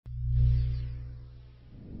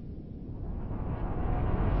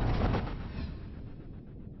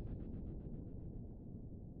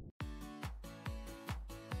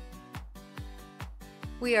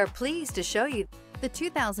We are pleased to show you the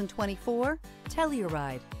 2024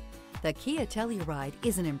 Telluride. The Kia Telluride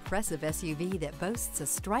is an impressive SUV that boasts a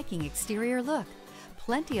striking exterior look,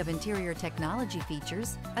 plenty of interior technology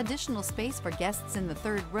features, additional space for guests in the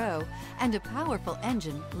third row, and a powerful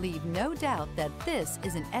engine leave no doubt that this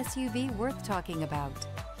is an SUV worth talking about.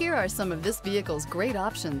 Here are some of this vehicle's great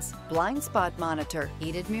options: blind spot monitor,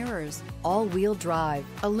 heated mirrors, all-wheel drive,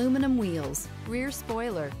 aluminum wheels, rear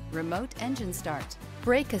spoiler, remote engine start,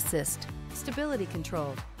 brake assist, stability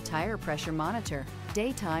control, tire pressure monitor,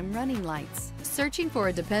 daytime running lights. Searching for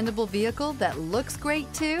a dependable vehicle that looks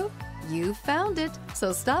great too? You found it,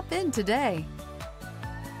 so stop in today.